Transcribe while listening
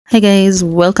Hey guys,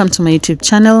 welcome to my YouTube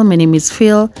channel. My name is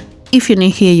Phil. If you're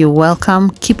new here, you're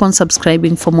welcome. Keep on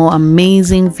subscribing for more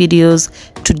amazing videos.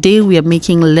 Today we are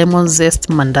making lemon zest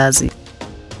mandazi.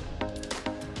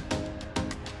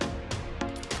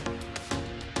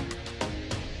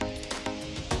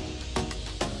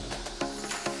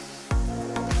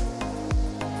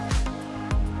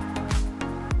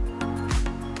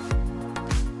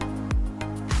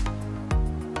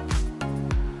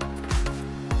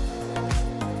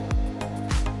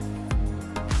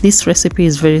 This recipe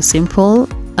is very simple.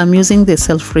 I'm using the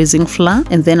self-raising flour,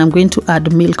 and then I'm going to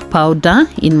add milk powder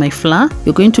in my flour.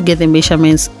 You're going to get the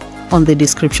measurements on the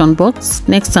description box.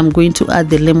 Next, I'm going to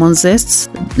add the lemon zest.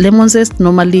 Lemon zest,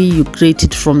 normally you grate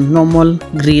it from normal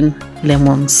green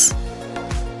lemons.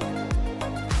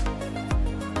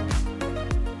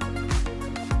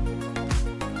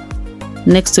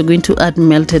 Next, we're going to add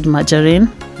melted margarine.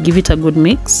 Give it a good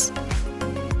mix.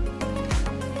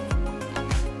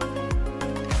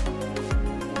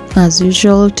 As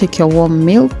usual, take your warm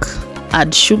milk,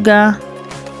 add sugar,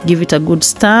 give it a good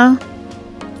stir.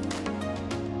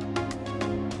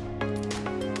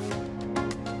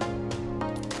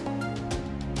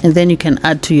 And then you can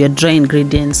add to your dry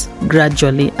ingredients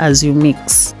gradually as you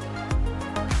mix.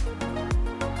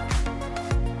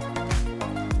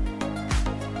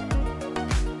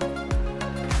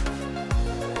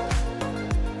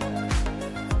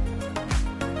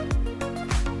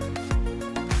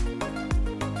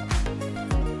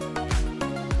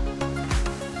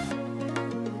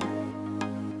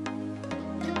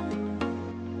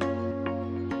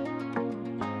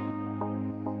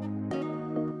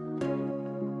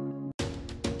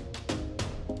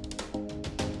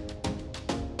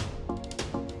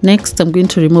 Next, I'm going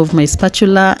to remove my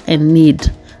spatula and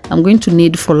knead. I'm going to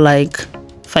knead for like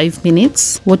 5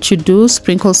 minutes. What you do,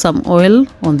 sprinkle some oil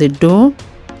on the dough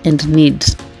and knead.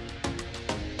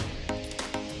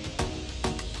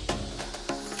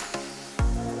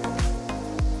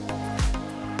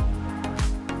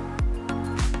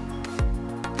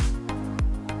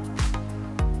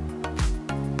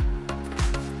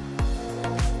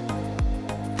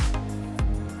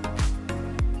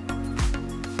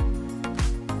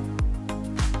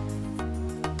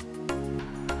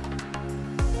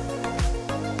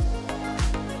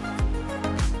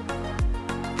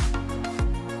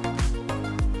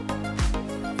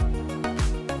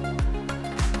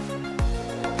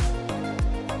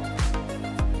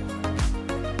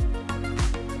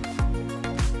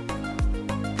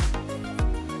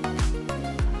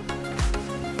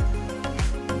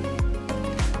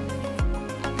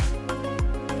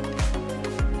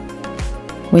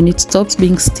 When it stops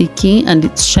being sticky and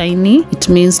it's shiny, it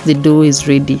means the dough is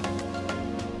ready.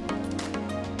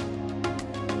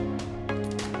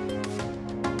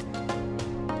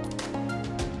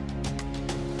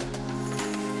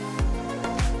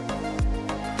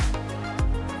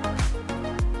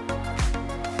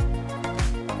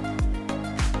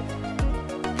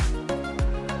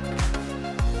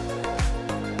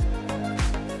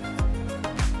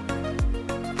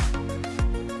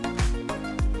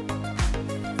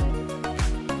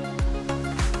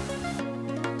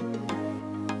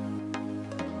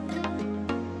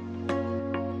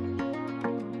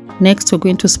 Next, we're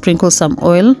going to sprinkle some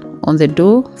oil on the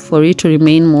dough for it to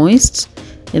remain moist,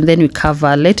 and then we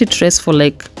cover. Let it rest for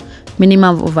like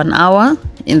minimum of an hour,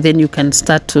 and then you can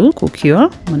start to cook your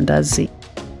mandazi.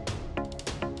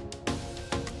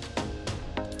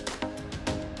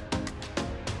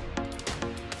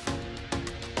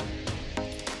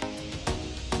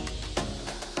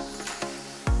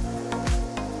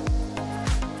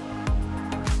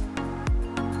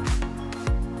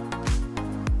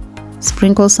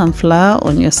 Sprinkle some flour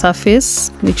on your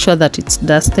surface, make sure that it's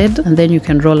dusted, and then you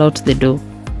can roll out the dough.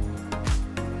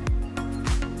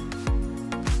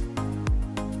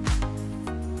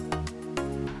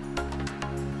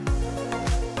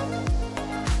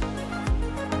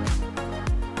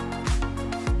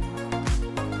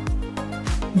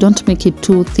 Don't make it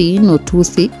too thin or too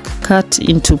thick. Cut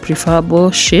into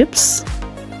preferable shapes.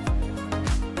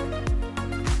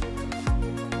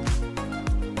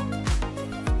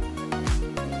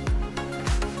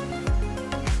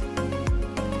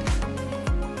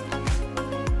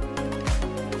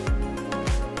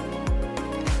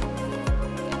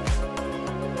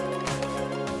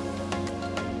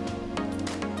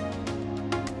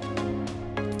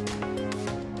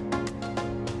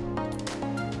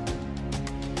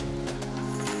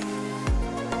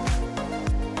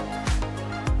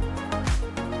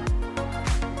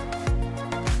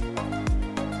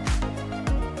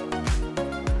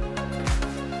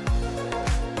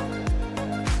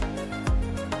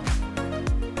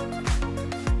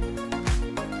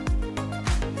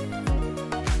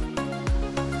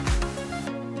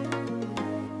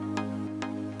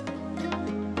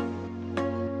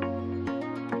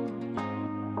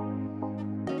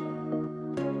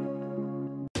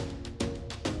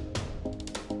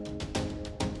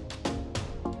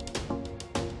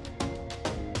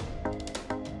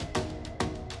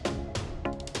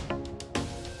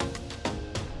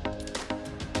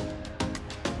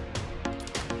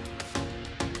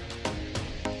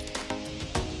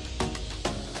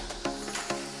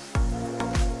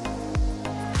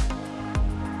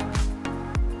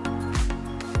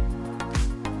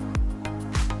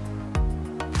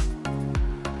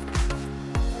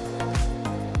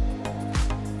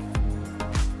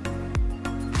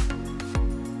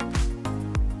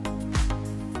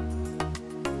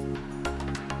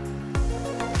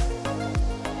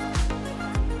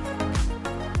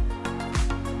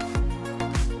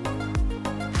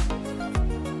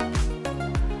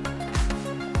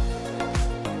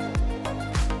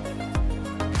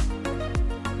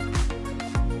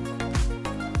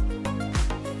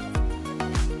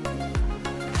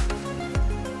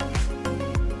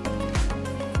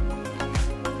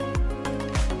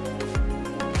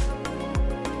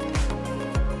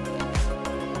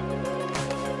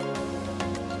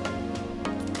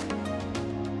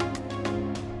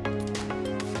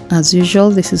 As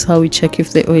usual, this is how we check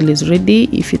if the oil is ready.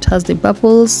 If it has the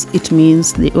bubbles, it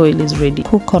means the oil is ready.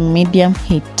 Cook on medium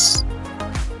heat.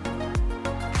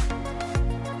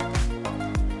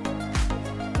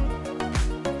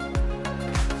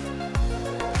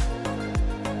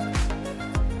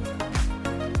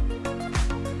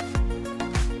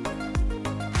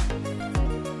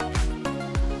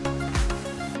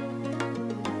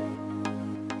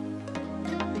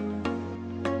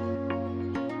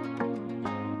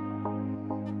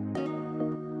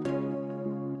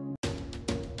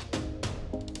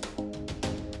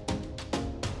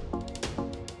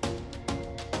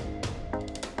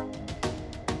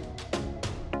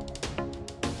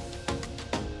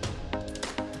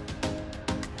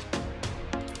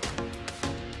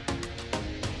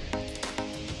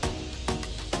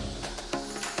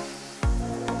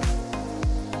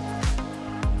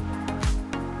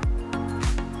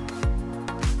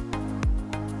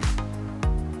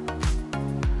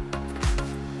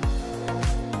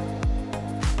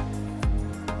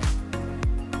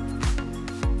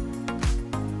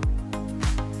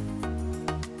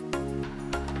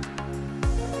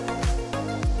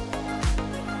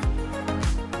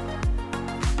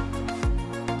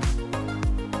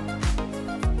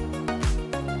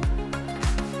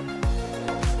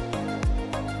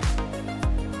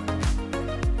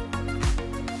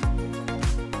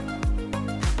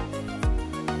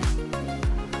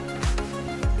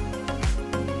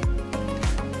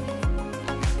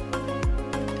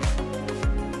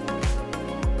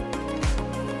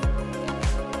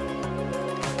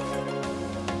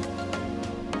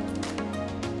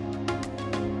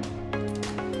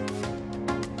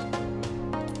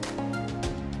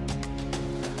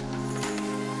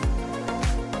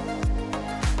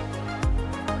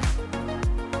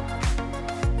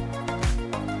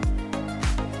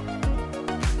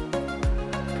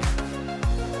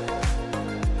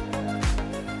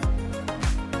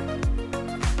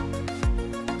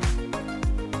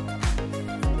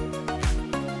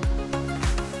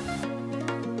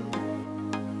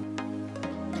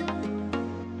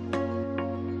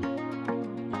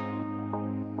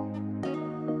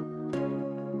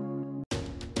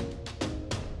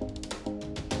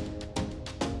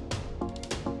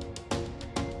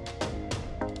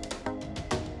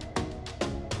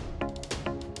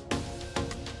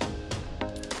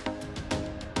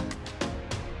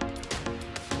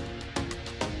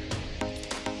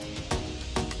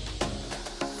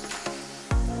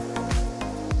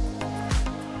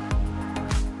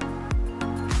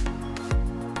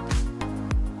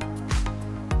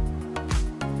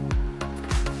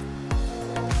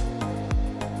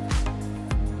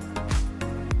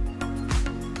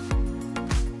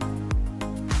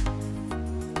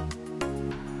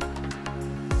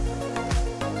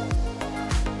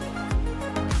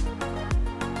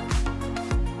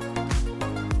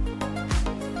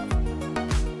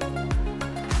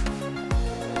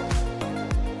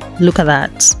 Look at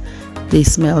that. They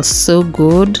smell so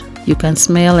good. You can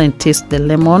smell and taste the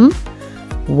lemon.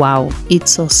 Wow,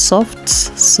 it's so soft,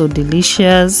 so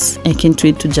delicious. I can't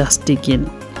wait to just dig in.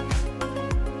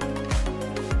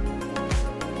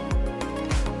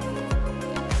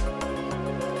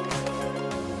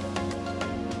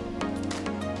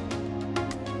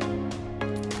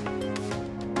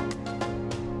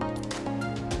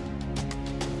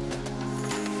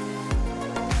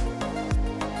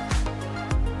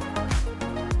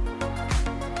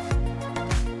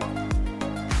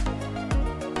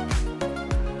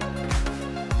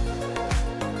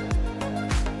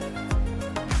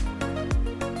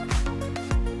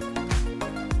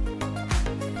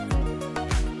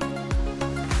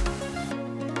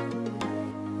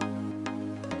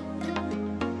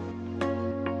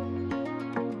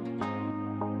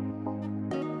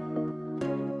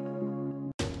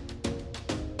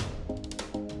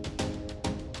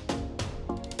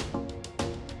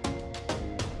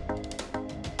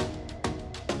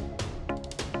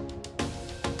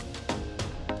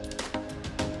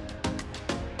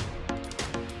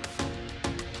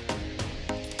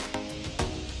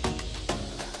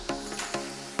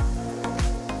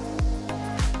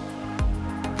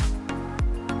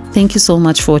 Thank you so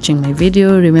much for watching my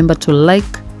video. Remember to like,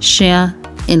 share,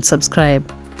 and subscribe.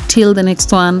 Till the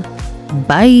next one,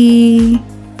 bye.